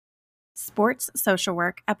Sports Social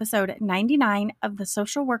Work, episode 99 of the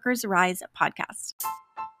Social Workers Rise podcast.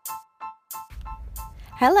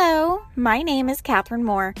 Hello, my name is Catherine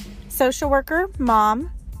Moore, social worker,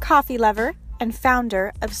 mom, coffee lover, and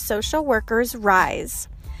founder of Social Workers Rise,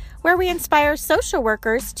 where we inspire social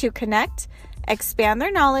workers to connect, expand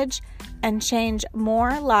their knowledge, and change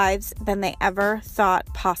more lives than they ever thought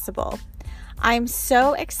possible. I'm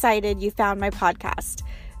so excited you found my podcast.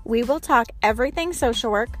 We will talk everything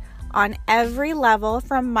social work on every level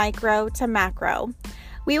from micro to macro.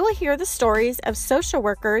 We will hear the stories of social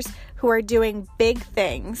workers who are doing big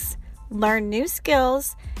things, learn new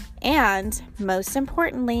skills, and most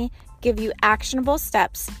importantly, give you actionable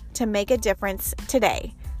steps to make a difference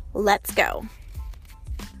today. Let's go.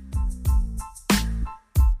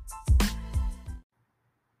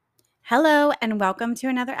 Hello, and welcome to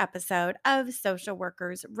another episode of Social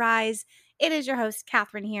Workers Rise. It is your host,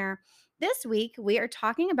 Catherine here. This week, we are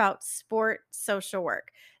talking about sport social work.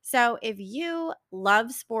 So if you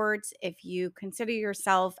love sports, if you consider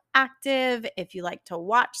yourself active, if you like to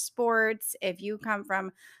watch sports, if you come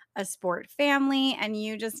from a sport family and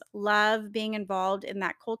you just love being involved in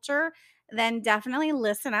that culture, then definitely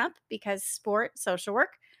listen up because sport social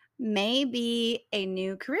work may be a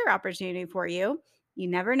new career opportunity for you. You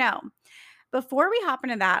never know. Before we hop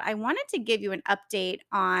into that, I wanted to give you an update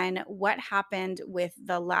on what happened with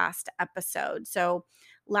the last episode. So,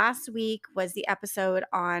 last week was the episode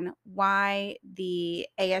on why the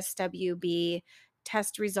ASWB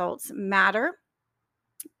test results matter.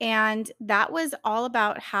 And that was all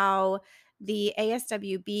about how the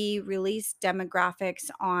ASWB released demographics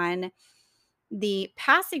on the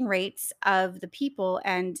passing rates of the people,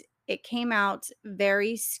 and it came out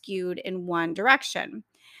very skewed in one direction.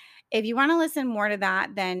 If you want to listen more to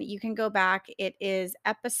that, then you can go back. It is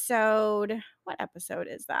what episode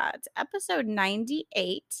is that? Episode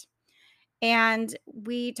 98. And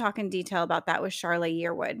we talk in detail about that with Charlotte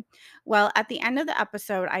Yearwood. Well, at the end of the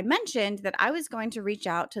episode, I mentioned that I was going to reach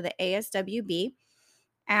out to the ASWB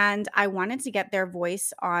and I wanted to get their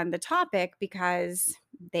voice on the topic because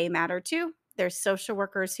they matter too. There's social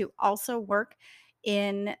workers who also work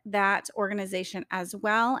in that organization as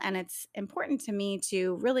well, and it's important to me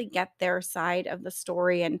to really get their side of the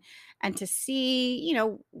story and to see,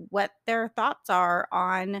 what their thoughts are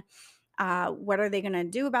on what are they going to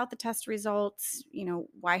do about the test results.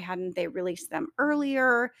 Why hadn't they released them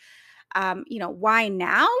earlier? Why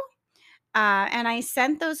now? And I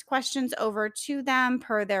sent those questions over to them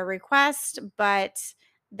per their request, but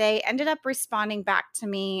they ended up responding back to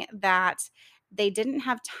me that they didn't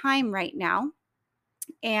have time right now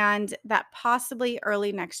and that possibly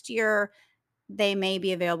early next year they may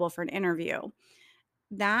be available for an interview.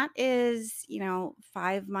 That is,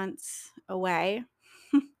 5 months away.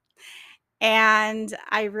 And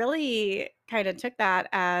I really kind of took that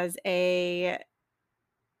as a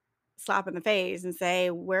slap in the face and say,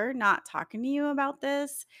 we're not talking to you about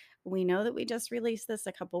this. We know that we just released this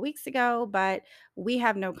a couple weeks ago, but we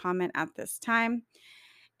have no comment at this time.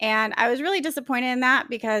 And I was really disappointed in that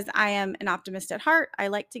because I am an optimist at heart. I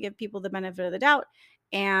like to give people the benefit of the doubt.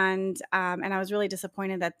 And I was really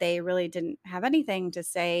disappointed that they really didn't have anything to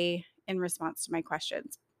say in response to my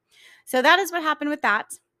questions. So that is what happened with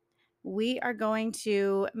that. We are going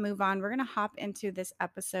to move on. We're going to hop into this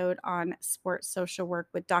episode on sports social work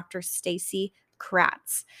with Dr. Stacy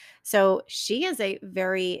Kratz. So she is a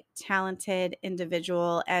very talented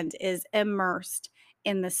individual and is immersed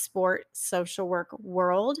in the sport social work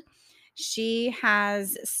world. She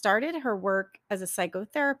has started her work as a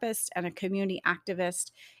psychotherapist and a community activist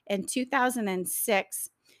in 2006,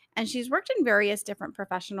 and she's worked in various different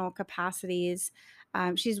professional capacities.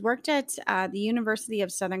 She's worked at the University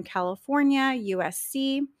of Southern California,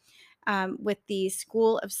 USC, with the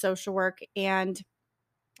School of Social Work, and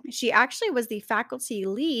she actually was the faculty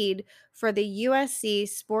lead for the USC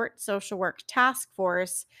Sport Social Work Task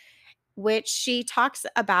Force, which she talks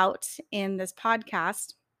about in this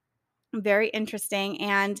podcast. Very interesting.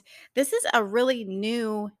 And this is a really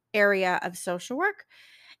new area of social work.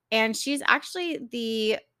 And she's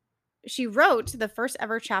actually she wrote the first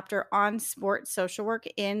ever chapter on sports social work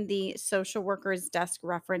in the Social Workers Desk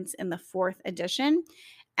reference in the 4th edition.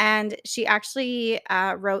 And she actually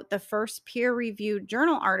wrote the first peer-reviewed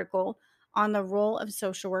journal article on the role of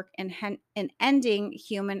social work in ending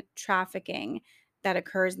human trafficking that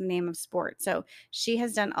occurs in the name of sport. So she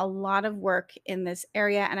has done a lot of work in this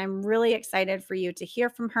area, and I'm really excited for you to hear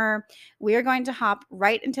from her. We are going to hop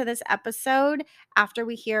right into this episode after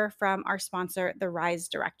we hear from our sponsor, the Rise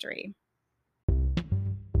Directory.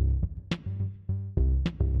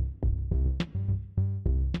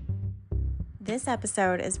 This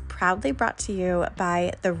episode is proudly brought to you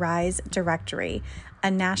by the RISE Directory, a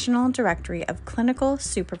national directory of clinical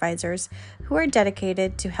supervisors who are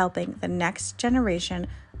dedicated to helping the next generation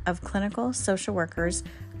of clinical social workers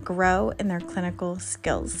grow in their clinical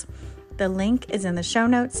skills. The link is in the show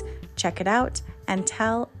notes. Check it out and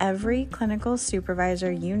tell every clinical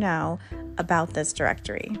supervisor you know about this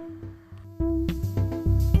directory.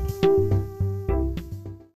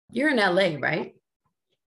 You're in LA, right?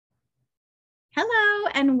 Hello,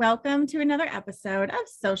 and welcome to another episode of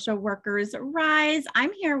Social Workers Rise.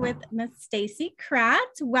 I'm here with Miss Stacy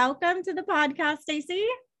Kratt. Welcome to the podcast, Stacy.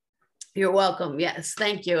 You're welcome. Yes,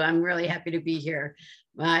 thank you. I'm really happy to be here.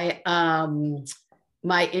 My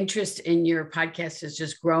interest in your podcast is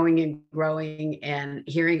just growing and growing, and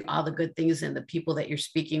hearing all the good things and the people that you're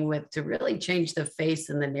speaking with to really change the face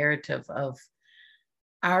and the narrative of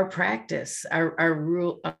our practice, our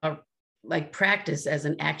rule, like practice as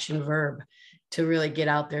an action verb, to really get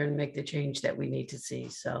out there and make the change that we need to see.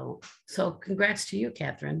 So congrats to you,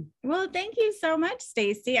 Catherine. Well, thank you so much,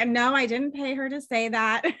 Stacy. And no, I didn't pay her to say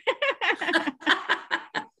that.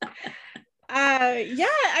 Yeah,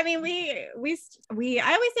 I mean, I always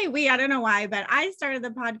say we, I don't know why, but I started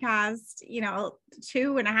the podcast,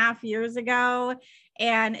 2.5 years ago.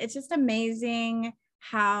 And it's just amazing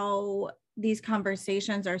how these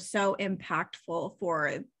conversations are so impactful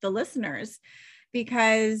for the listeners,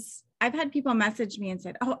 because I've had people message me and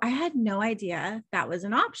said, oh, I had no idea that was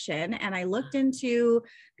an option. And I looked into,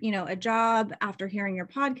 a job after hearing your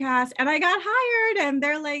podcast and I got hired, and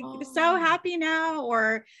they're like, so happy now.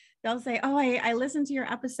 Or they'll say, oh, I listened to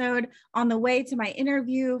your episode on the way to my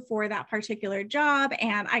interview for that particular job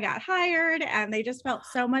and I got hired, and they just felt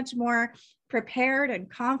so much more prepared and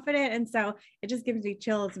confident. And so it just gives me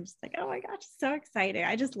chills. I'm just like, oh my gosh, so exciting.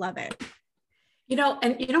 I just love it.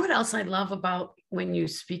 And you know what else I love about when you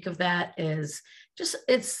speak of that is just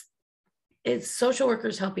it's social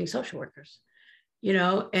workers helping social workers,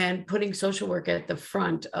 and putting social work at the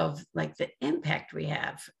front of like the impact we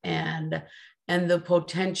have and the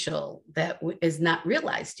potential that is not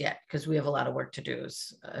realized yet, because we have a lot of work to do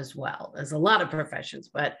as well as a lot of professions.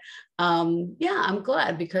 But yeah, I'm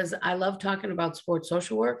glad, because I love talking about sports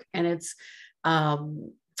social work, and it's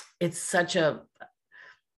such a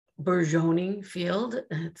burgeoning field.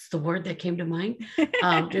 It's the word that came to mind.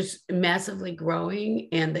 Just massively growing,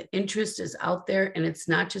 and the interest is out there, and it's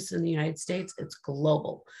not just in the United States, it's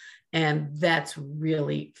global. And that's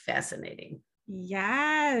really fascinating.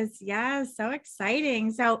 Yes. So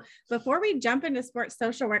exciting. So before we jump into sports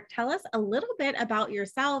social work, tell us a little bit about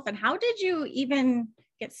yourself and how did you even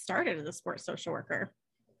get started as a sports social worker?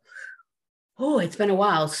 Oh, it's been a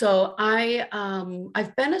while. So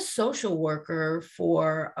I've been a social worker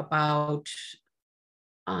for about,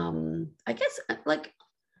 I guess like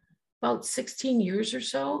about 16 years or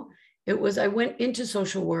so. I went into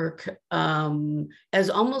social work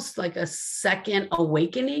as almost like a second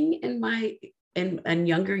awakening in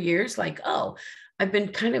younger years. Like, oh, I've been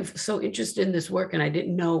kind of so interested in this work and I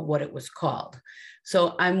didn't know what it was called.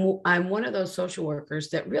 So I'm one of those social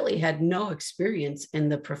workers that really had no experience in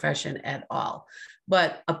the profession at all,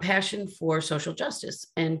 but a passion for social justice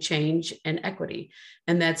and change and equity.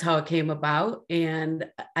 And that's how it came about. And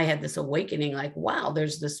I had this awakening, like, wow,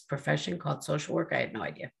 there's this profession called social work. I had no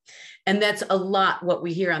idea. And that's a lot what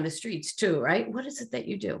we hear on the streets too, right? What is it that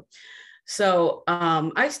you do? So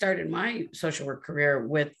I started my social work career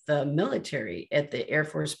with the military at the Air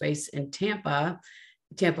Force Base in Tampa,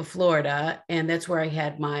 Florida. And that's where I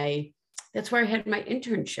had my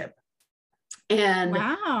internship. And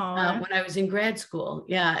wow. When I was in grad school,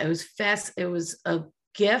 yeah, it was fast. It was a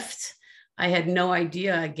gift. I had no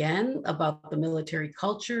idea again about the military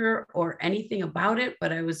culture or anything about it,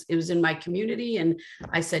 but it was in my community and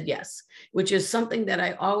I said yes, which is something that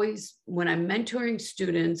I always, when I'm mentoring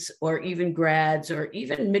students or even grads or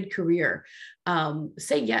even mid-career,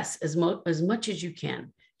 say yes as much as you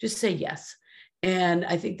can. Just say yes. And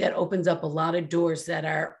I think that opens up a lot of doors that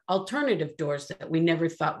are alternative doors that we never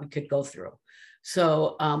thought we could go through.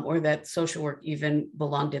 So, or that social work even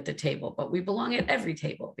belonged at the table, but we belong at every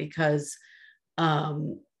table because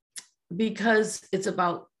it's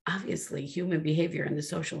about obviously human behavior in the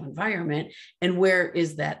social environment, and where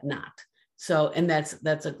is that not? So, and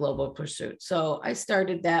that's a global pursuit. So I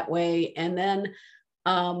started that way. And then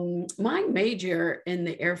my major in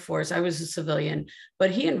the Air Force, I was a civilian, but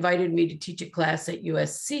he invited me to teach a class at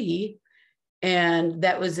USC, and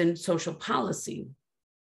that was in social policy.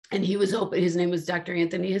 And he was his name was Dr.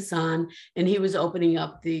 Anthony Hassan, and he was opening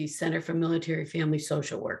up the Center for Military Family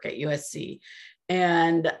Social Work at USC.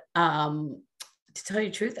 And to tell you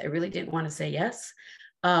the truth, I really didn't want to say yes.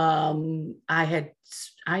 I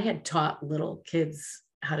had taught little kids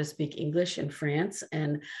how to speak English in France,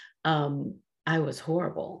 and I was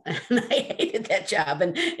horrible and I hated that job,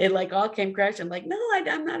 and it like all came crashing. I'm like, no,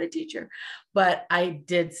 I'm not a teacher, but I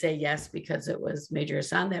did say yes because it was Major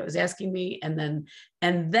Hassan that was asking me, and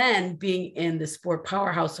then being in the sport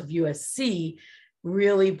powerhouse of USC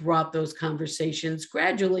really brought those conversations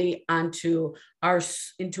gradually into our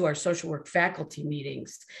social work faculty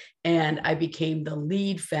meetings. And I became the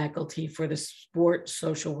lead faculty for the sport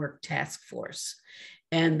social work task force.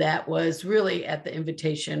 And that was really at the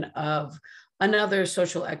invitation of another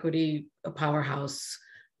social equity powerhouse,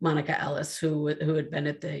 Monica Ellis, who had been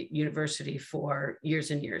at the university for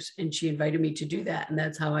years and years. And she invited me to do that. And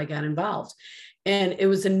that's how I got involved. And it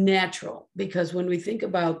was a natural, because when we think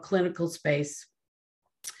about clinical space,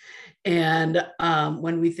 and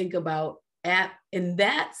when we think about in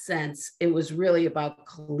that sense, it was really about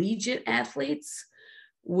collegiate athletes,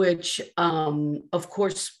 which of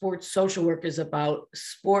course, sports social work is about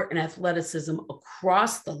sport and athleticism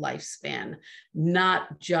across the lifespan,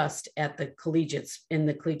 not just at the in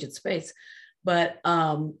the collegiate space. But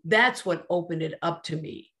that's what opened it up to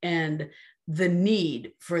me, and the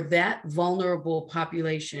need for that vulnerable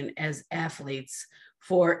population as athletes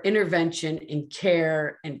for intervention and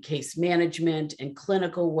care and case management and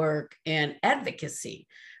clinical work and advocacy,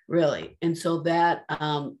 really. And so that's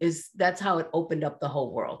how it opened up the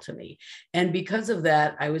whole world to me. And because of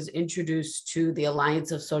that, I was introduced to the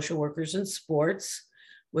Alliance of Social Workers in Sports,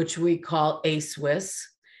 which we call ASWIS.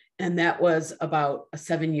 And that was about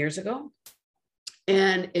 7 years ago.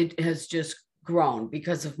 And it has just grown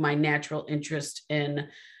because of my natural interest in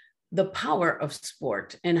the power of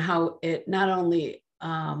sport and how it not only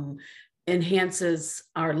enhances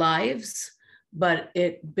our lives, but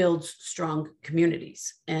it builds strong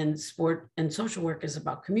communities. And sport and social work is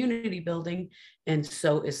about community building, and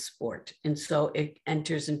so is sport. And so it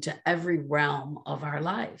enters into every realm of our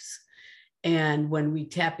lives. And when we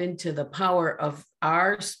tap into the power of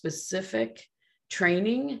our specific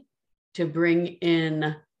training to bring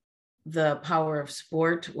in the power of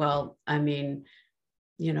sport, well, I mean,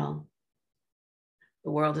 the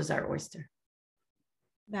world is our oyster.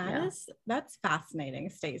 That's fascinating,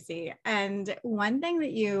 Stacey. And one thing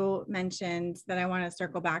that you mentioned that I want to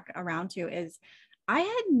circle back around to is I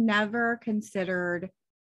had never considered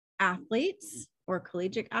athletes or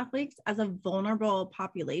collegiate athletes as a vulnerable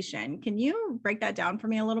population. Can you break that down for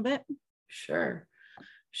me a little bit? Sure.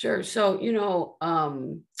 So,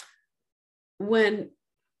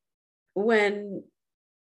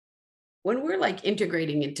 when we're like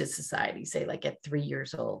integrating into society, say like at 3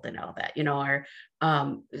 years old and all that, our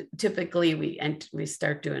typically we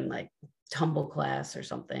start doing like tumble class or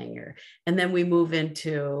something, and then we move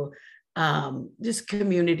into just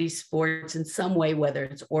community sports in some way, whether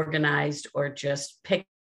it's organized or just pick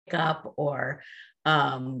up or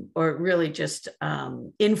really just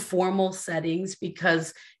informal settings,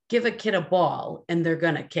 because give a kid a ball and they're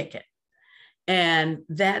going to kick it. And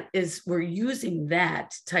we're using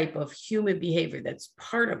that type of human behavior that's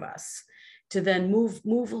part of us to then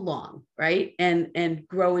move along, right? And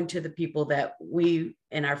grow into the people that we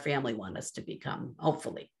and our family want us to become,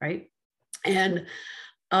 hopefully, right? And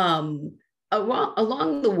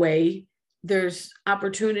along the way, there's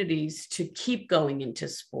opportunities to keep going into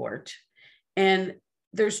sport, and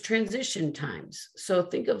there's transition times. So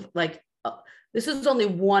think of like, this is only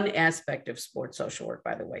one aspect of sports social work,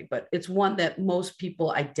 by the way, but it's one that most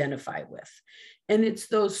people identify with. And it's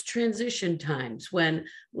those transition times when,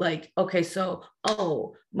 like, okay, so,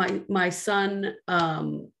 my son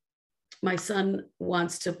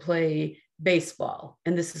wants to play baseball,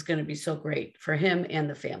 and this is going to be so great for him and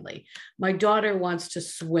the family. My daughter wants to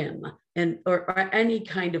swim, or any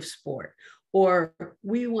kind of sport, or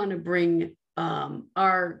we want to bring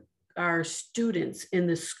our students in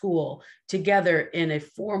the school together in a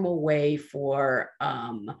formal way for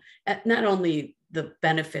not only the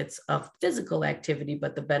benefits of physical activity,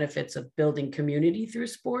 but the benefits of building community through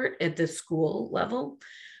sport at the school level.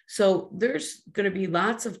 So there's going to be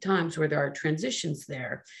lots of times where there are transitions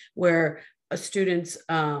there, where students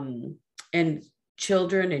and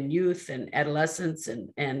children and youth and adolescents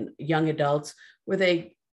and young adults, where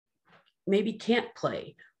they maybe can't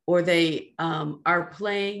play, or they are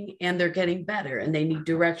playing and they're getting better and they need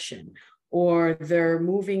direction, or they're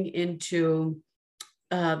moving into,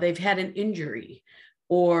 they've had an injury,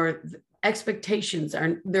 or expectations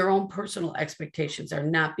their own personal expectations are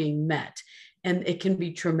not being met, and it can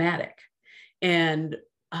be traumatic. And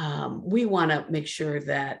we want to make sure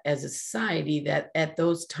that as a society, that at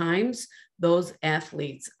those times, those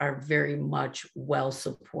athletes are very much well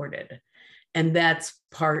supported. And that's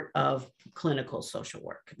part of clinical social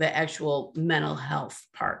work, the actual mental health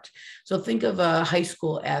part. So think of a high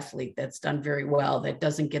school athlete that's done very well, that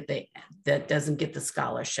doesn't get the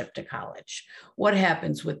scholarship to college. What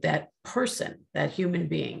happens with that person, that human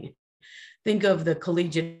being? Think of the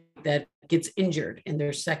collegiate that gets injured in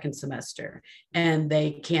their second semester and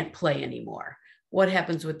they can't play anymore. What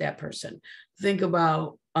happens with that person? Think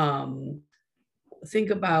about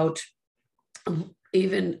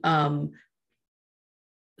even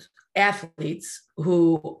athletes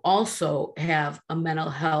who also have a mental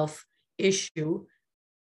health issue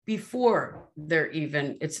before they're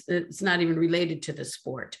even, it's not even related to the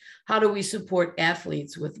sport. How do we support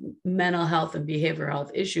athletes with mental health and behavioral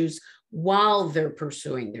health issues while they're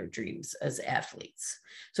pursuing their dreams as athletes?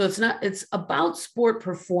 So it's about sport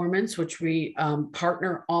performance, which we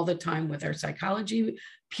partner all the time with our psychology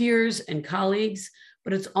peers and colleagues,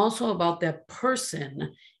 but it's also about that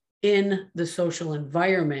person in the social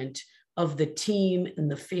environment of the team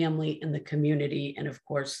and the family and the community, and of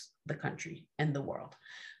course, the country and the world.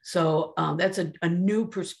 So that's a new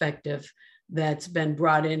perspective that's been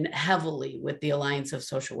brought in heavily with the Alliance of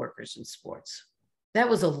Social Workers in Sports. That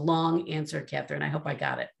was a long answer, Catherine. I hope I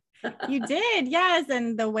got it. You did, yes.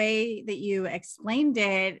 And the way that you explained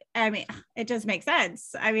it, I mean, it just makes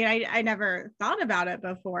sense. I mean, I never thought about it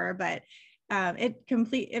before, but it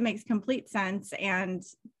makes complete sense. And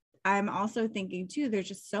I'm also thinking too, there's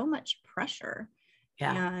just so much pressure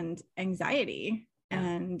and anxiety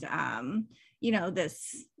and,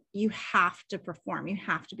 you have to perform, you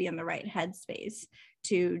have to be in the right headspace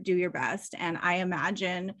to do your best. And I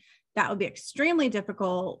imagine that would be extremely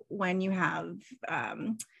difficult when you have,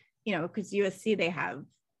 because USC,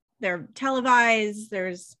 they're televised,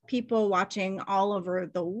 there's people watching all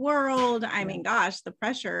over the world. I mean, gosh, the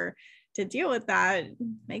pressure to deal with that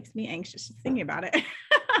makes me anxious just thinking about it.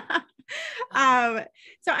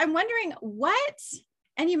 So I'm wondering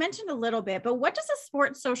and you mentioned a little bit, but what does a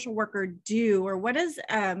sports social worker do, or what is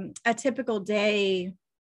a typical day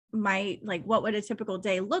what would a typical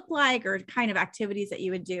day look like, or kind of activities that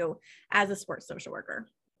you would do as a sports social worker?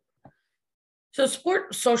 So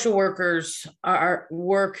sport social workers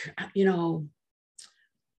work,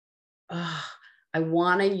 I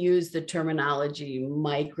want to use the terminology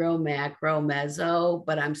micro, macro, meso,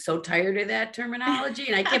 but I'm so tired of that terminology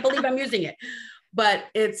and I can't believe I'm using it. But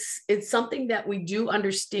it's something that we do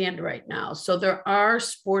understand right now. So there are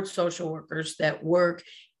sports social workers that work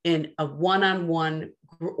in a one-on-one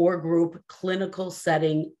or group clinical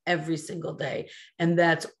setting every single day. And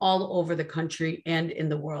that's all over the country and in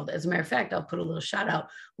the world. As a matter of fact, I'll put a little shout out.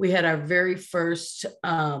 We had our very first,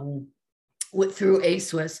 through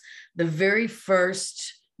ASWIS, the very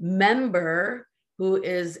first member who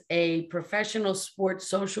is a professional sports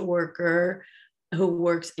social worker who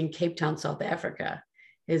works in Cape Town, South Africa.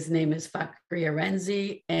 His name is Fakri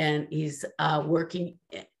Arenzi, and he's working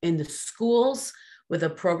in the schools with a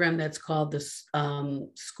program that's called the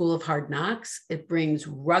School of Hard Knocks. It brings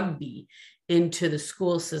rugby into the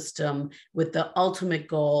school system with the ultimate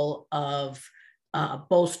goal of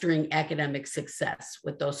bolstering academic success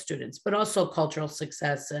with those students, but also cultural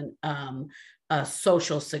success and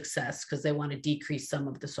social success, because they want to decrease some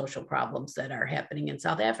of the social problems that are happening in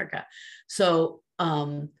South Africa. So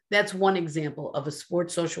that's one example of a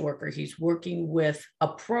sports social worker. He's working with a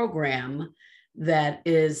program that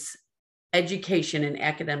is education and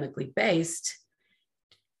academically based,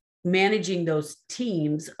 managing those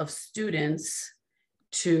teams of students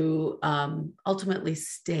to ultimately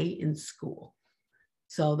stay in school.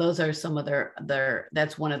 So those are some of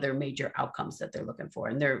that's one of their major outcomes that they're looking for.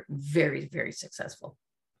 And they're very, very successful.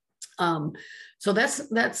 So that's,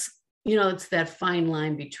 it's that fine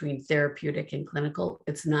line between therapeutic and clinical.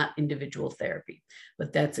 It's not individual therapy,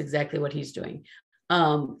 but that's exactly what he's doing.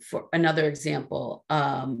 For another example,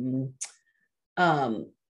 one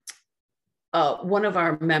of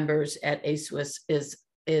our members at ASWIS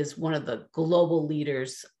is one of the global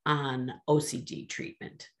leaders on OCD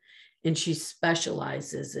treatment. And she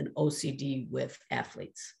specializes in OCD with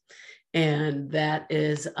athletes. And that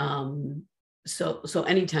is, so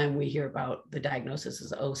anytime we hear about the diagnosis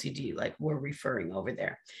as OCD, like we're referring over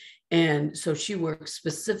there. And so she works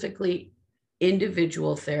specifically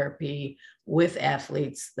individual therapy with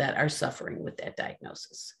athletes that are suffering with that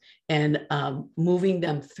diagnosis, and moving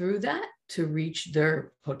them through that to reach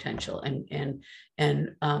their potential and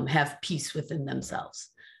have peace within themselves.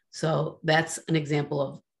 So that's an example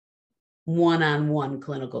of one-on-one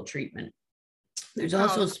clinical treatment. There's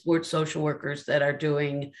also sports social workers that are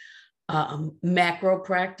doing macro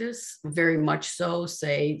practice, very much so,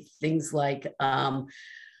 say things like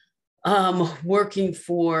working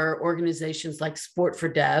for organizations like Sport for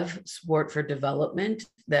Dev, Sport for Development,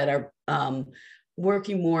 that are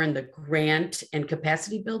working more in the grant and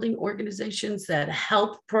capacity building organizations that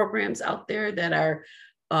help programs out there that are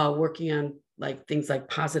working on like things like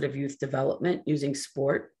positive youth development using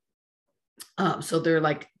sport. So they're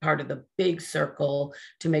like part of the big circle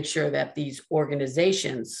to make sure that these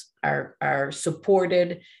organizations are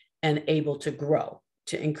supported and able to grow,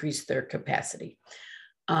 to increase their capacity.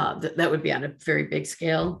 That would be on a very big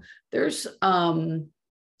scale. There's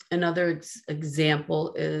another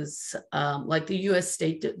example is like the U.S.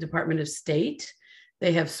 Department of State.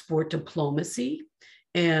 They have sport diplomacy,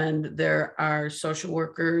 and there are social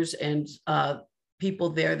workers and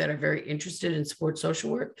people there that are very interested in sports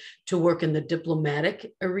social work to work in the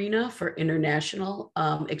diplomatic arena for international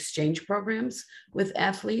exchange programs with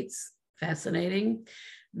athletes. Fascinating.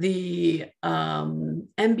 The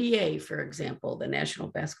NBA, for example, the National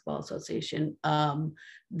Basketball Association,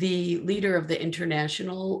 the leader of the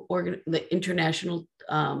international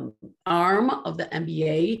arm of the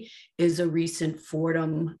NBA is a recent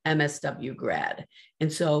Fordham MSW grad.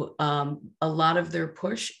 And so a lot of their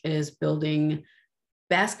push is building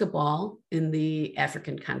basketball in the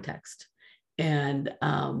African context. And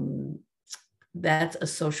that's a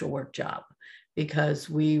social work job, because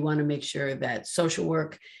we want to make sure that social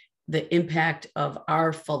work, the impact of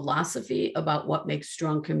our philosophy about what makes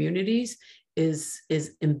strong communities is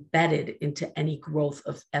embedded into any growth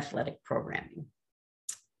of athletic programming.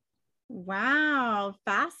 Wow,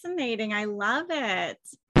 fascinating. I love it.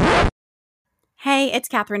 Hey, it's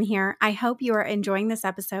Catherine here. I hope you are enjoying this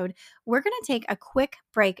episode. We're going to take a quick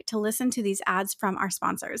break to listen to these ads from our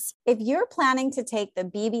sponsors. If you're planning to take the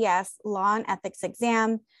BBS Law and Ethics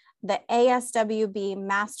exam, the ASWB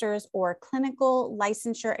Master's or Clinical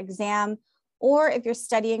Licensure exam, or if you're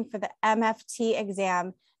studying for the MFT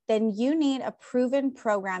exam, then you need a proven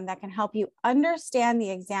program that can help you understand the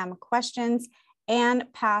exam questions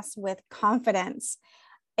and pass with confidence.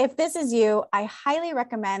 If this is you, I highly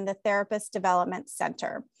recommend the Therapist Development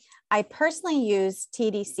Center. I personally use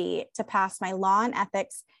TDC to pass my law and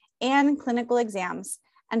ethics and clinical exams,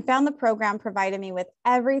 and found the program provided me with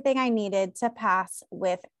everything I needed to pass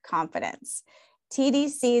with confidence.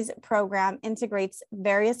 TDC's program integrates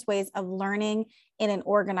various ways of learning in an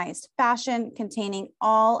organized fashion, containing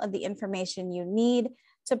all of the information you need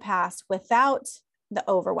to pass without the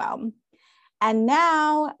overwhelm. And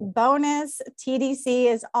now, bonus, TDC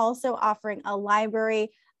is also offering a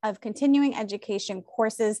library of continuing education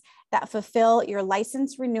courses that fulfill your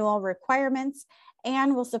license renewal requirements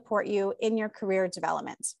and will support you in your career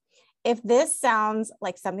development. If this sounds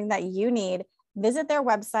like something that you need, visit their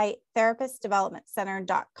website,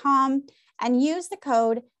 therapistdevelopmentcenter.com, and use the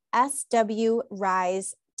code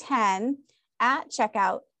SWRISE10 at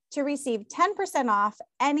checkout to receive 10% off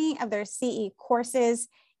any of their CE courses,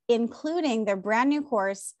 including their brand new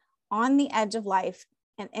course, On the Edge of Life,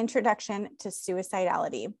 an Introduction to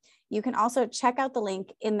Suicidality. You can also check out the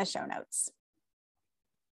link in the show notes.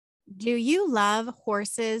 Do you love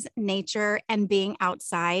horses, nature, and being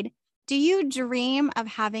outside? Do you dream of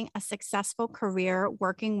having a successful career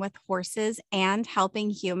working with horses and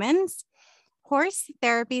helping humans? Horse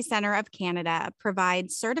Therapy Center of Canada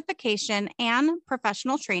provides certification and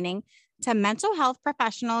professional training to mental health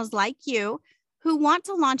professionals like you who want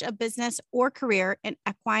to launch a business or career in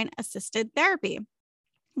equine-assisted therapy.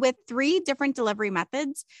 With 3 different delivery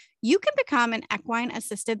methods, you can become an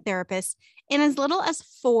equine-assisted therapist in as little as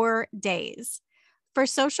 4 days. For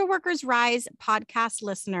Social Workers Rise podcast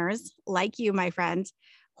listeners like you, my friend,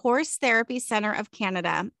 Horse Therapy Center of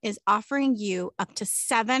Canada is offering you up to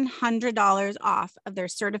 $700 off of their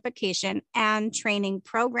certification and training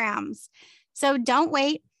programs. So don't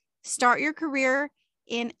wait. Start your career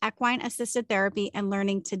in equine-assisted therapy and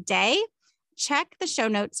learning today. Check the show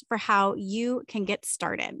notes for how you can get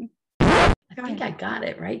started. I think I got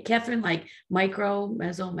it, right? Catherine, like micro,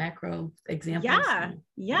 meso, macro examples.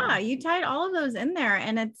 Yeah. You tied all of those in there.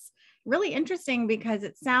 And it's really interesting because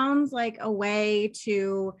it sounds like a way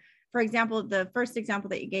to, for example, the first example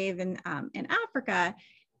that you gave in Africa,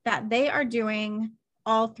 that they are doing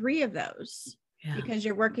all 3 of those. Yeah. Because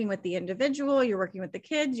you're working with the individual, you're working with the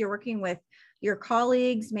kids, you're working with your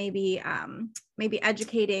colleagues, maybe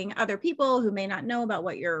educating other people who may not know about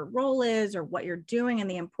what your role is or what you're doing and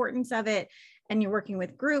the importance of it. And you're working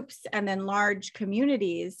with groups and then large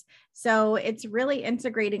communities. So it's really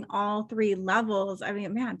integrating all 3 levels. I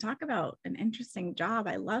mean, man, talk about an interesting job.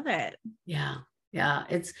 I love it. Yeah.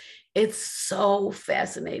 It's so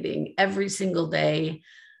fascinating. Every single day,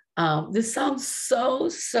 This sounds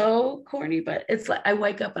so corny, but it's like I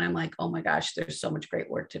wake up and I'm like, oh my gosh, there's so much great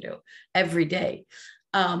work to do every day.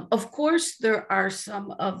 Of course, there are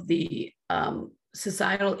some of the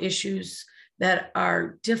societal issues that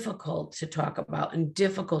are difficult to talk about and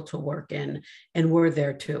difficult to work in. And we're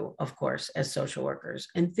there too, of course, as social workers.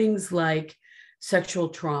 And things like sexual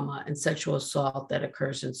trauma and sexual assault that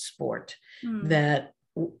occurs in sport that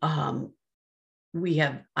we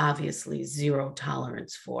have obviously zero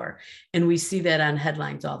tolerance for. And we see that on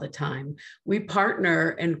headlines all the time. We partner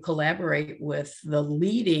and collaborate with the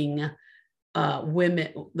leading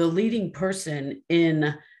women, the leading person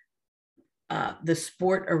in the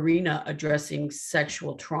sport arena addressing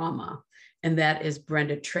sexual trauma. And that is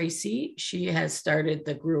Brenda Tracy. She has started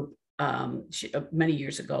the group many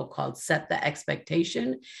years ago called Set the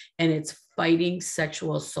Expectation. And it's fighting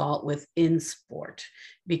sexual assault within sport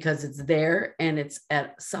because it's there and it's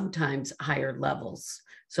at sometimes higher levels.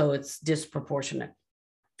 So it's disproportionate.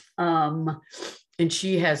 And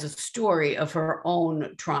she has a story of her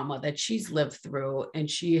own trauma that she's lived through, and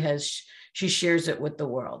she shares it with the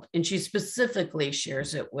world. And she specifically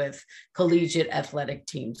shares it with collegiate athletic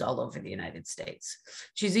teams all over the United States.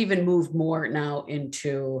 She's even moved more now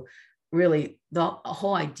into really the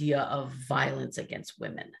whole idea of violence against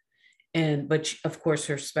women. But of course,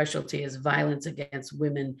 her specialty is violence against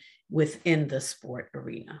women within the sport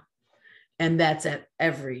arena. And that's at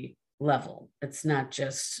every level. It's not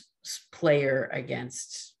just player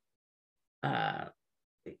against, like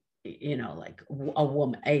a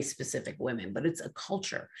woman, a specific woman, but it's a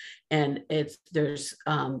culture. And there's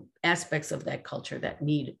aspects of that culture that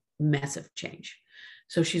need massive change.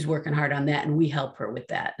 So she's working hard on that, and we help her with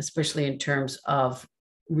that, especially in terms of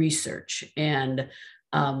research and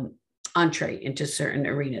entree into certain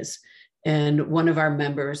arenas. And one of our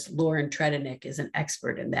members, Lauren Tredenik, is an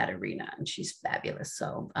expert in that arena, and she's fabulous.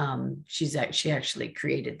 So she actually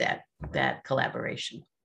created that collaboration.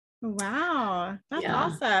 Wow, that's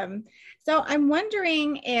awesome. So I'm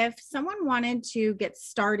wondering if someone wanted to get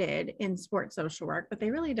started in sports social work, but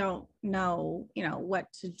they really don't know,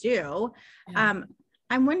 what to do. Yeah.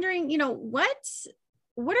 I'm wondering,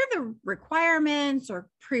 what are the requirements or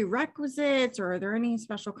prerequisites, or are there any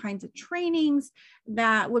special kinds of trainings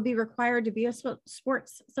that would be required to be a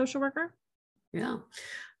sports social worker? Yeah.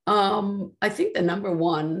 I think the number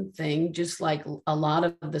one thing, just like a lot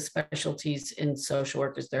of the specialties in social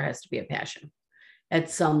workers, there has to be a passion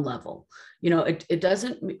at some level.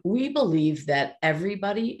 We believe that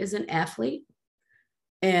everybody is an athlete,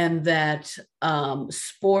 and that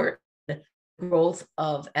sport growth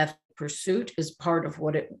of athletic pursuit is part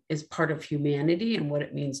of humanity and what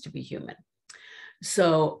it means to be human.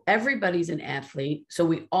 So everybody's an athlete. So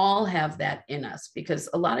we all have that in us, because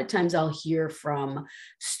a lot of times I'll hear from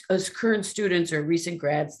current students or recent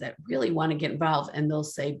grads that really want to get involved, and they'll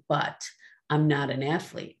say, but I'm not an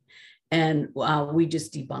athlete. And we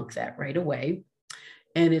just debunk that right away.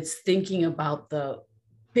 And it's thinking about the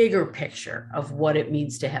bigger picture of what it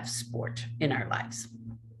means to have sport in our lives.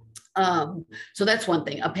 So that's one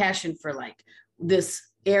thing, a passion for like this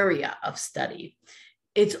area of study.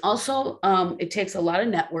 It's also, it takes a lot of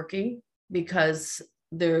networking, because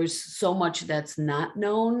there's so much that's not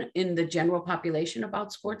known in the general population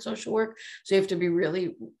about sports social work. So you have to be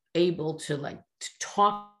really able to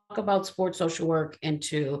talk about sports social work and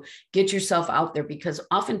to get yourself out there, because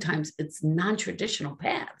oftentimes it's non-traditional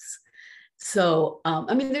paths. So,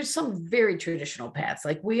 there's some very traditional paths.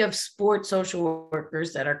 Like we have sports social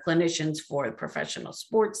workers that are clinicians for professional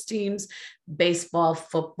sports teams, baseball,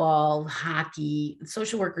 football, hockey.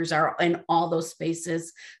 Social workers are in all those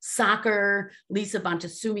spaces. Soccer, Lisa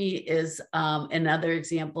Bontasumi is another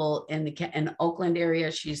example in Oakland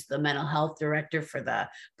area. She's the mental health director for the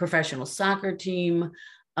professional soccer team.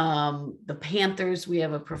 The Panthers, we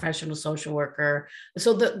have a professional social worker.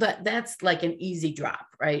 So that's like an easy drop,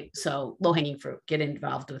 right? So low hanging fruit, get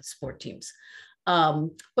involved with sport teams,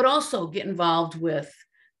 but also get involved with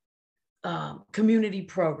community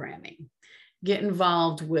programming, get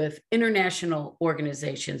involved with international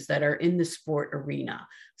organizations that are in the sport arena,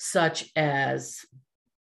 such as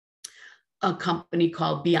a company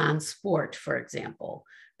called Beyond Sport, for example.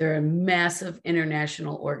 They're a massive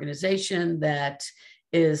international organization that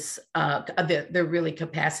is they're really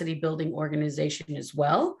capacity building organization as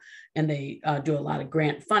well. And they do a lot of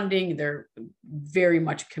grant funding. They're very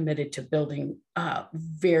much committed to building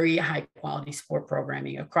very high quality sport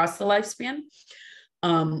programming across the lifespan.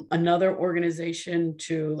 Another organization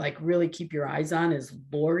to really keep your eyes on is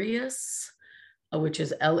Laureus, which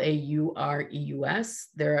is Laureus.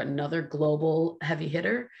 They're another global heavy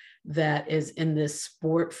hitter that is in this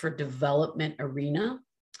sport for development arena.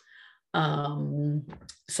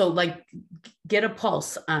 So like get a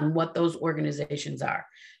pulse on what those organizations are.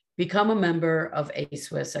 Become a member of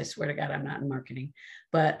ASWIS. I swear to God, I'm not in marketing,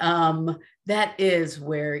 but that is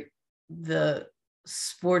where the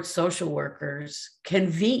sports social workers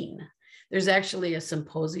convene. There's actually a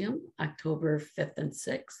symposium, October 5th and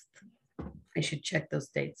 6th. I should check those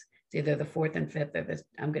dates. It's either the 4th and 5th or this.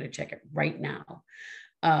 I'm going to check it right now.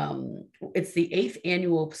 It's the 8th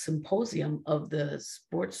annual symposium of the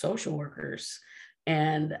sports social workers.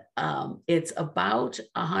 And it's about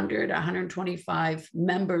 125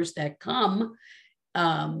 members that come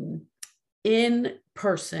in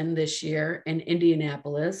person this year in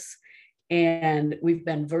Indianapolis. And we've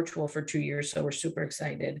been virtual for 2 years, so we're super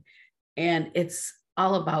excited. And it's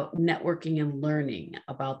all about networking and learning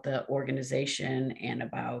about the organization and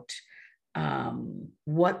about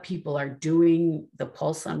what people are doing, the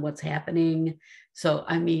pulse on what's happening. So,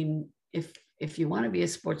 I mean, if you want to be a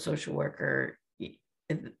sports social worker,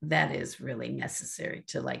 that is really necessary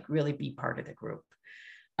to like really be part of the group.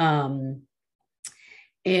 And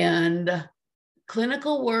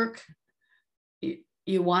clinical work,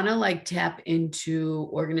 you want to like tap into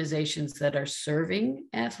organizations that are serving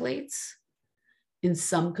athletes in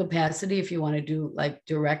some capacity if you want to do like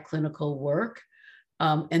direct clinical work.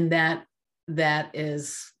 And that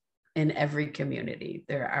is in every community.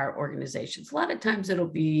 There are organizations. A lot of times it'll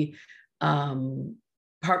be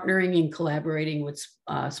partnering and collaborating with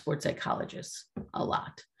sports psychologists a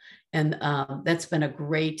lot. And that's been a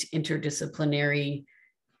great interdisciplinary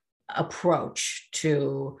approach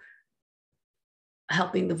to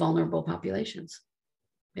helping the vulnerable populations.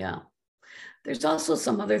 Yeah. There's also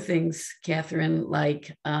some other things, Catherine,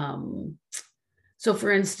 like, so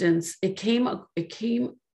for instance, it came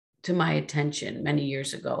to my attention many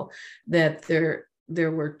years ago that there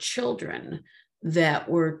were children that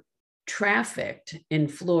were trafficked in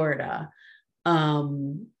Florida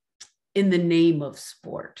in the name of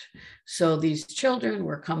sport. So these children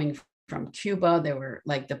were coming from Cuba. They were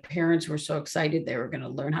like, the parents were so excited they were going to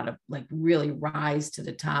learn how to like really rise to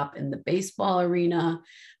the top in the baseball arena.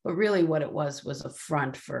 But really what it was a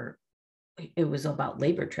front for, it was about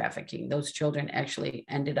labor trafficking. Those children actually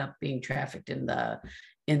ended up being trafficked in the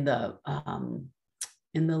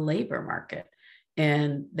labor market.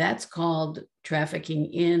 And that's called trafficking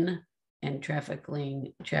in and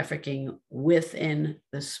trafficking within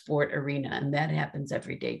the sport arena. And that happens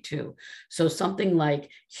every day too. So something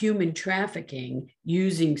like human trafficking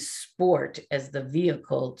using sport as the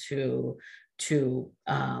vehicle to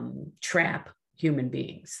trap human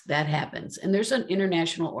beings, that happens. And there's an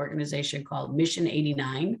international organization called Mission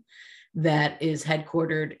 89 that is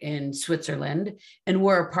headquartered in Switzerland, and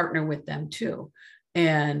we're a partner with them too.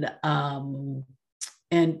 And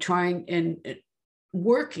trying and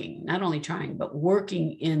working, not only trying, but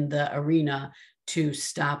working in the arena to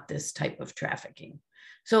stop this type of trafficking.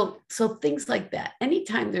 So things like that.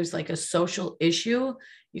 Anytime there's like a social issue,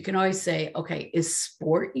 you can always say, okay, is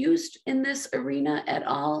sport used in this arena at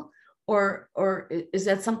all? Or is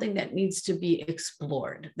that something that needs to be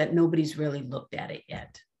explored, that nobody's really looked at it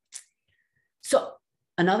yet? So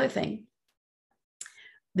another thing,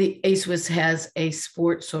 the ASWIS has a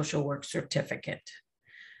sport social work certificate.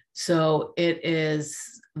 So it is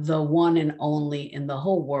the one and only in the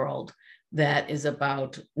whole world that is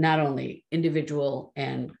about not only individual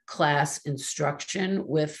and class instruction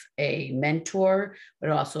with a mentor, but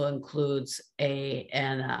also includes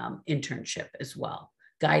an internship as well,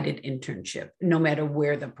 guided internship, no matter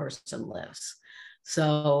where the person lives.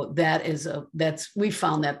 So we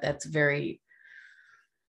found that's very,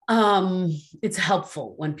 it's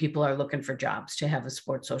helpful when people are looking for jobs to have a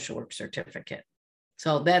sports social work certificate.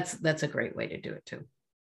 So that's a great way to do it too.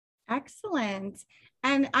 Excellent.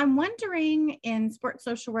 And I'm wondering, in sports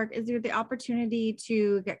social work, is there the opportunity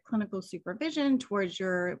to get clinical supervision towards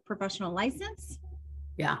your professional license?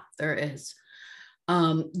 Yeah, there is.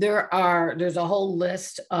 There's a whole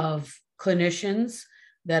list of clinicians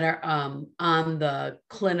that are on the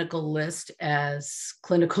clinical list as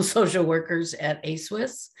clinical social workers at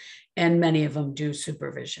ASWIS, and many of them do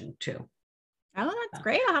supervision too. Oh, that's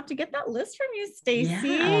great. I'll have to get that list from you, Stacy.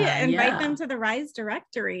 Invite them to the RISE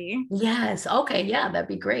directory. Yes. Okay. Yeah, that'd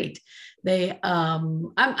be great.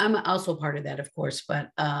 I'm also part of that, of course, but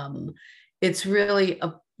it's really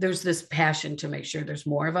there's this passion to make sure there's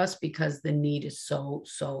more of us because the need is so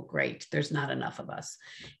great. There's not enough of us.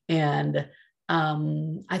 And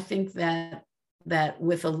I think that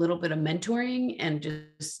with a little bit of mentoring and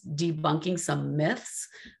just debunking some myths,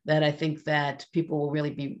 that I think that people will really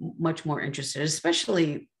be much more interested,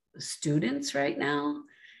 especially students right now,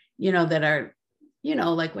 that are,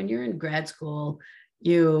 like when you're in grad school,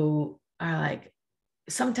 you are like,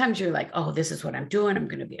 sometimes you're like, oh, this is what I'm doing. I'm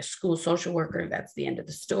going to be a school social worker. That's the end of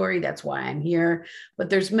the story. That's why I'm here. But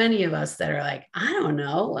there's many of us that are like, I don't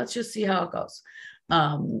know. Let's just see how it goes.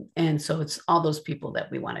 And so it's all those people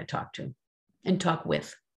that we want to talk to and talk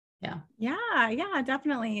with. Yeah. Yeah,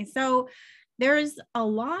 definitely. So there's a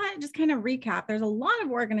lot, just kind of recap, there's a lot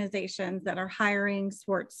of organizations that are hiring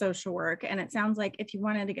sports social work. And it sounds like if you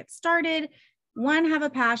wanted to get started, one, have a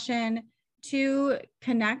passion, two,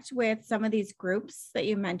 connect with some of these groups that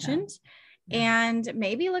you mentioned, and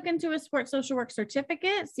maybe look into a sports social work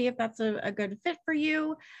certificate, see if that's a good fit for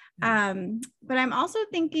you. But I'm also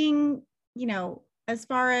thinking, you know, as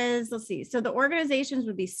far as, let's see, so the organizations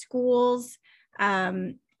would be schools,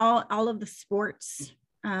 all of the sports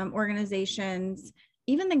organizations,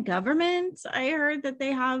 even the government. I heard that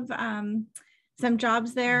they have some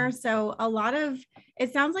jobs there. So a lot of,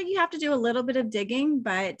 it sounds like you have to do a little bit of digging,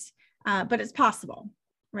 but it's possible,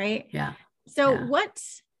 right? Yeah. So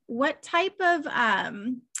what type of,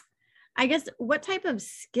 I guess, what type of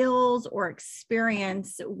skills or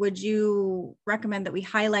experience would you recommend that we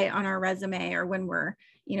highlight on our resume, or when we're,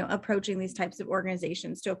 you know, approaching these types of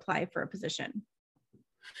organizations to apply for a position?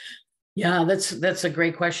 Yeah, that's a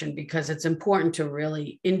great question, because it's important to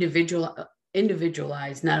really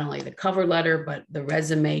individualize not only the cover letter, but the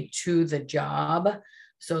resume to the job.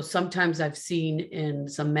 So sometimes I've seen in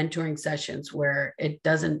some mentoring sessions where it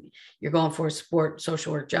doesn't, you're going for a sport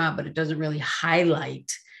social work job, but it doesn't really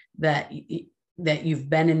highlight that you've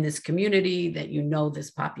been in this community, that you know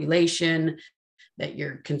this population, that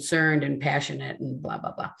you're concerned and passionate and blah,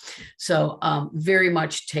 blah, blah. So very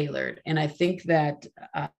much tailored. And I think that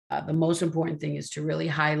the most important thing is to really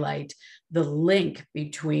highlight the link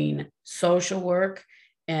between social work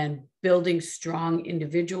and building strong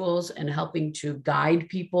individuals and helping to guide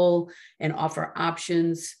people and offer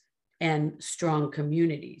options and strong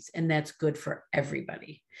communities. And that's good for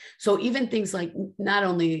everybody. So even things like, not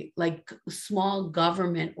only like small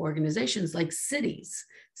government organizations, like cities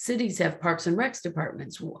have Parks and Rec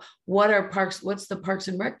departments. What's the Parks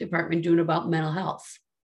and Rec department doing about mental health?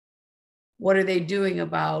 What are they doing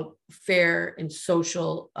about fair and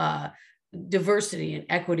social diversity and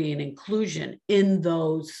equity and inclusion in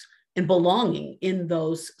those, and belonging in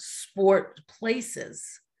those sport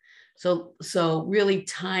places? So really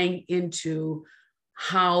tying into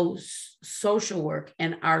how social work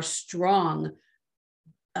and our strong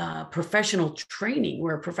professional training,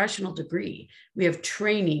 we're a professional degree. We have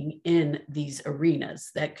training in these arenas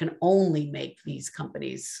that can only make these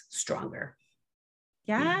companies stronger.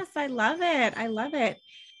 Yes, I love it. I love it.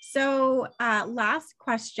 So last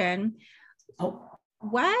question.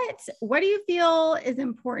 What do you feel is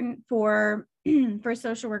important for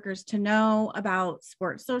social workers to know about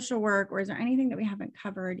sports social work? Or is there anything that we haven't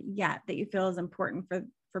covered yet that you feel is important for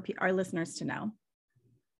our listeners to know?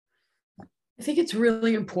 I think it's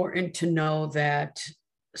really important to know that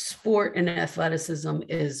sport and athleticism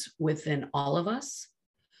is within all of us,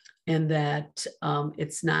 and that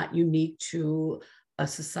it's not unique to a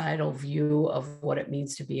societal view of what it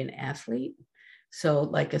means to be an athlete. So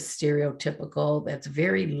like a stereotypical, that's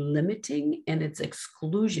very limiting and it's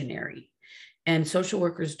exclusionary. And social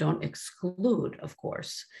workers don't exclude, of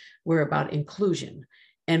course. We're about inclusion.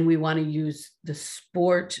 And we want to use the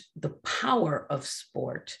sport, the power of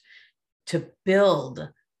sport, to build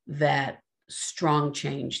that strong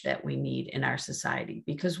change that we need in our society,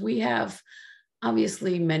 because we have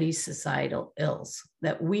obviously many societal ills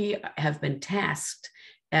that we have been tasked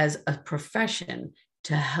as a profession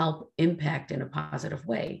to help impact in a positive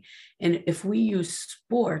way. And if we use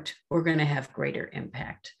sport, we're going to have greater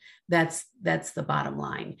impact. That's the bottom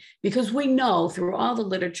line, because we know through all the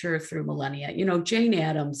literature through millennia, you know, Jane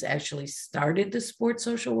Addams actually started the sports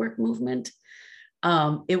social work movement.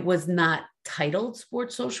 It was not titled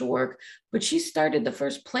sports social work, but she started the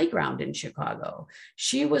first playground in Chicago.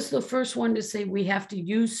 She was the first one to say we have to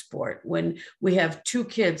use sport when we have two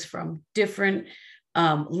kids from different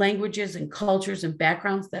languages and cultures and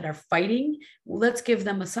backgrounds that are fighting. Let's give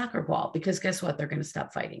them a soccer ball, because guess what? They're going to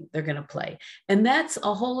stop fighting. They're going to play. And that's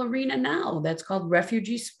a whole arena now that's called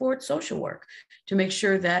refugee sports social work, to make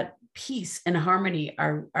sure that peace and harmony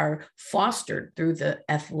are fostered through the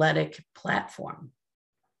athletic platform.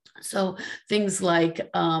 So things like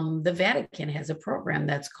the Vatican has a program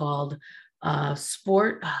that's called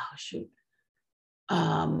sport.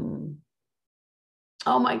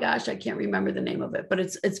 Oh my gosh, I can't remember the name of it, but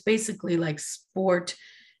it's basically like sport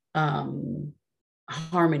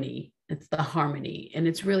harmony. It's the harmony, and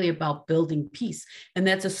it's really about building peace. And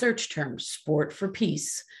that's a search term: sport for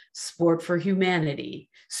peace, sport for humanity,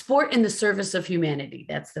 sport in the service of humanity.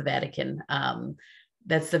 That's the Vatican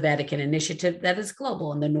That's the Vatican initiative that is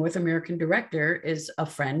global. And the North American director is a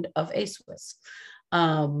friend of ASWIS.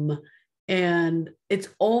 And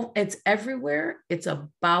it's everywhere. It's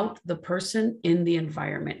about the person in the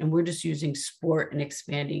environment. And we're just using sport and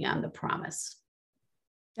expanding on the promise.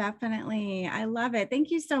 Definitely. I love it. Thank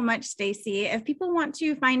you so much, Stacy. If people want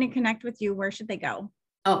to find and connect with you, where should they go?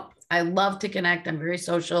 Oh, I love to connect. I'm very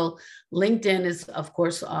social. LinkedIn is, of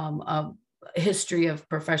course, a history of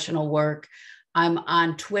professional work. I'm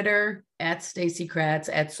on Twitter at Stacy Kratz,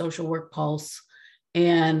 at Social Work Pulse.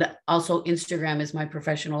 And also Instagram is my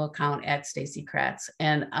professional account at Stacy Kratz.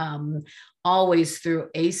 And always through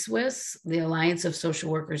ASWIS, the Alliance of Social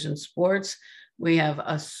Workers in Sports. We have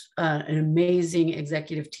an amazing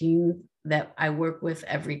executive team that I work with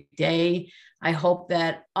every day. I hope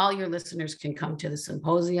that all your listeners can come to the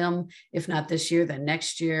symposium, if not this year, then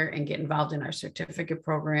next year, and get involved in our certificate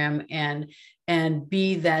program and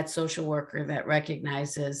be that social worker that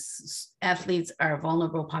recognizes athletes are a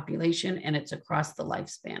vulnerable population and it's across the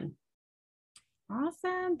lifespan.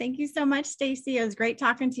 Awesome. Thank you so much, Stacy. It was great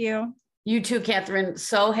talking to you. You too, Catherine.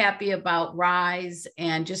 So happy about Rise,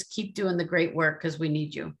 and just keep doing the great work because we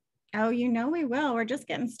need you. Oh, you know we will. We're just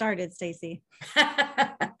getting started, Stacy.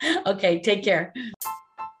 Okay, take care.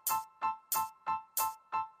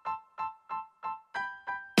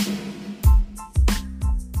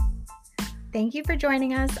 Thank you for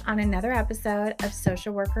joining us on another episode of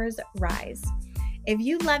Social Workers Rise. If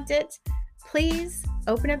you loved it, please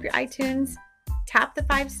open up your iTunes, tap the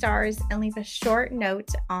 5 stars, and leave a short note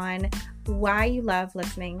on why you love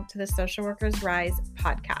listening to the Social Workers Rise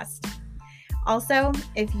podcast. Also,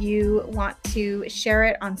 if you want to share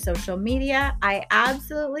it on social media, I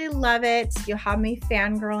absolutely love it. You'll have me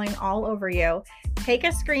fangirling all over you. Take a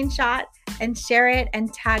screenshot and share it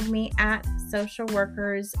and tag me at Social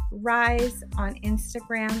Workers Rise on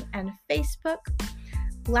Instagram and Facebook.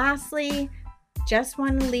 Lastly, just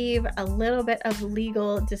want to leave a little bit of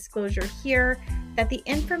legal disclosure here that the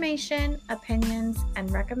information, opinions,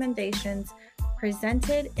 and recommendations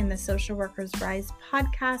presented in the Social Workers Rise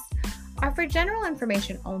podcast are for general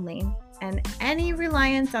information only, and any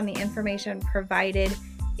reliance on the information provided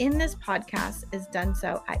in this podcast is done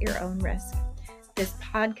so at your own risk. This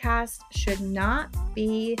podcast should not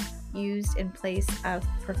be used in place of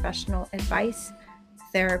professional advice,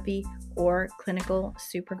 therapy, or clinical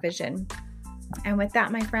supervision. And with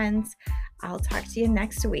that, my friends, I'll talk to you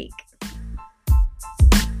next week.